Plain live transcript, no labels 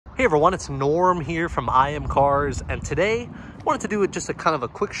Hey everyone, it's Norm here from IMCARS, and today I wanted to do just a kind of a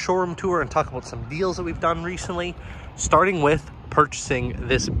quick showroom tour and talk about some deals that we've done recently, starting with purchasing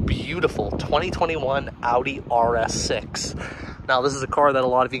this beautiful 2021 Audi RS6. Now, this is a car that a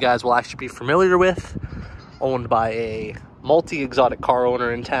lot of you guys will actually be familiar with, owned by a multi-exotic car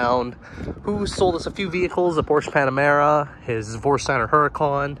owner in town who sold us a few vehicles, a Porsche Panamera, his Vorsteiner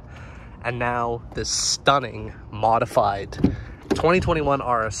Huracan, and now this stunning modified 2021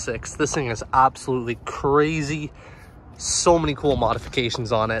 RS6. This thing is absolutely crazy. So many cool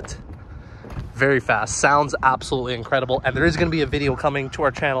modifications on it. Very fast. Sounds absolutely incredible. And there is going to be a video coming to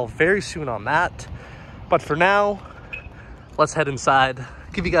our channel very soon on that. But for now, let's head inside,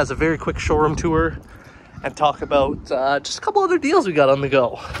 give you guys a very quick showroom tour, and talk about just a couple other deals we got on the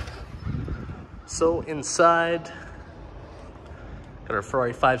go. So inside, got our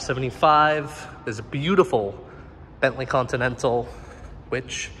Ferrari 575. There's a beautiful Bentley Continental,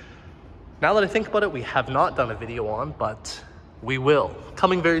 which, now that I think about it, we have not done a video on, but we will.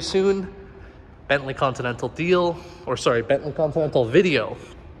 Coming very soon, Bentley Continental deal, or sorry, Bentley Continental video.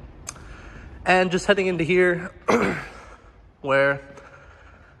 And just heading into here, where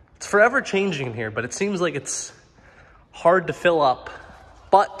it's forever changing in here, but it seems like it's hard to fill up.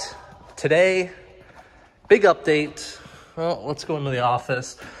 But today, big update. Well, let's go into the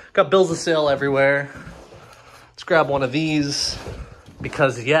office. Got bills of sale everywhere. Let's grab one of these,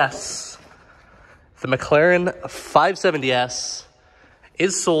 because yes, the McLaren 570S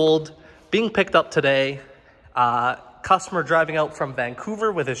is sold, being picked up today. Customer driving out from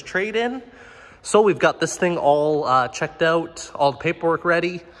Vancouver with his trade-in. So we've got this thing all checked out, all the paperwork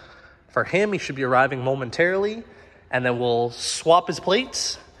ready for him. He should be arriving momentarily, and then we'll swap his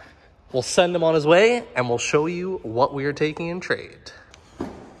plates. We'll send him on his way, and we'll show you what we are taking in trade.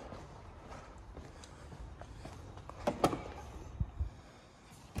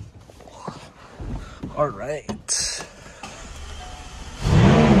 All right.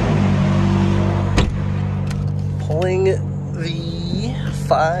 Pulling the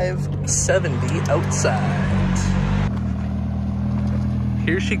 570 outside.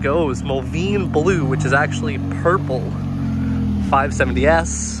 Here she goes, Movine Blue, which is actually purple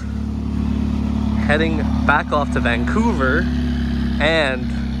 570S. Heading back off to Vancouver, and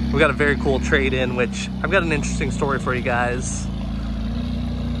we got a very cool trade-in, which I've got an interesting story for you guys.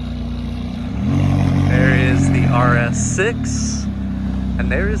 There is the RS6, and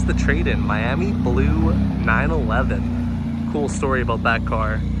there is the trade-in, Miami Blue 911. Cool story about that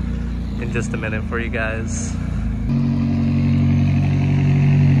car in just a minute for you guys.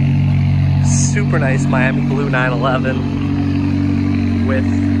 Super nice Miami Blue 911 with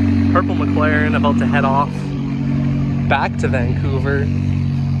Purple Mclaren, about to head off back to Vancouver.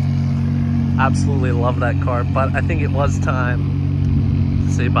 Absolutely love that car, but I think it was time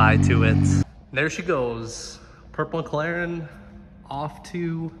to say bye to it. There she goes, Purple Mclaren off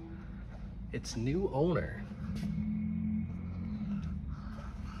to its new owner.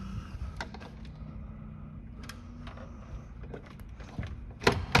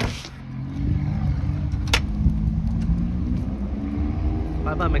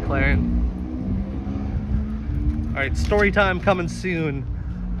 Bye-bye, McLaren. All right, story time coming soon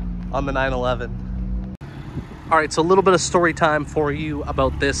on the 911. All right, so a little bit of story time for you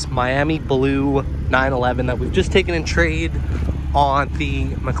about this Miami Blue 911 that we've just taken in trade on the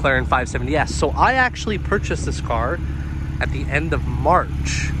McLaren 570S. So I actually purchased this car at the end of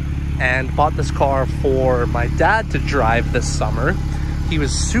March and bought this car for my dad to drive this summer. He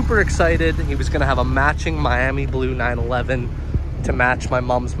was super excited. He was gonna have a matching Miami Blue 911 to match my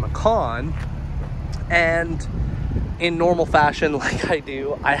mom's Macan. And in normal fashion, like I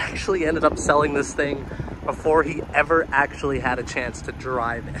do, I actually ended up selling this thing before he ever actually had a chance to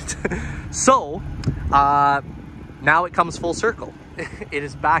drive it. So now it comes full circle. It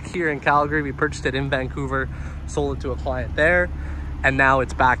is back here in Calgary. We purchased it in Vancouver, sold it to a client there, and now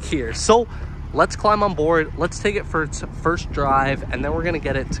it's back here. So let's climb on board. Let's take it for its first drive, and then we're gonna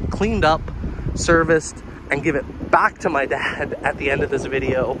get it cleaned up, serviced, and give it back to my dad at the end of this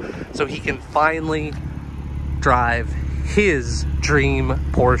video so he can finally drive his dream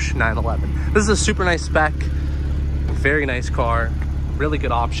Porsche 911. This is a super nice spec, very nice car, really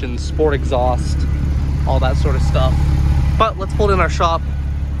good options, sport exhaust, all that sort of stuff. But let's pull it in our shop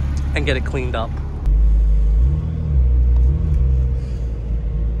and get it cleaned up.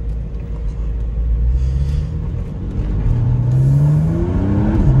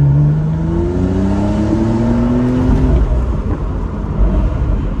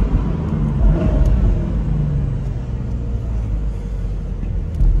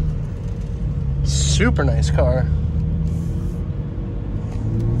 Super nice car.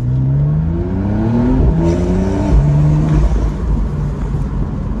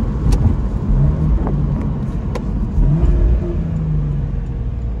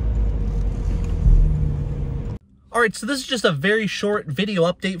 All right, so this is just a very short video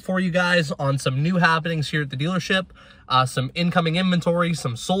update for you guys on some new happenings here at the dealership, some incoming inventory,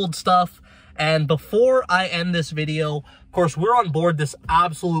 some sold stuff. And before I end this video, of course, we're on board this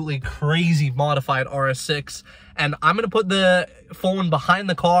absolutely crazy modified RS6, and I'm going to put the phone behind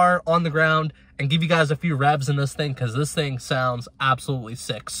the car on the ground and give you guys a few revs in this thing, because this thing sounds absolutely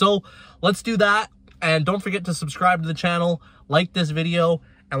sick. So let's do that, and don't forget to subscribe to the channel, like this video,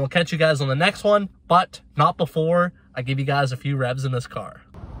 and we'll catch you guys on the next one, but not before I give you guys a few revs in this car.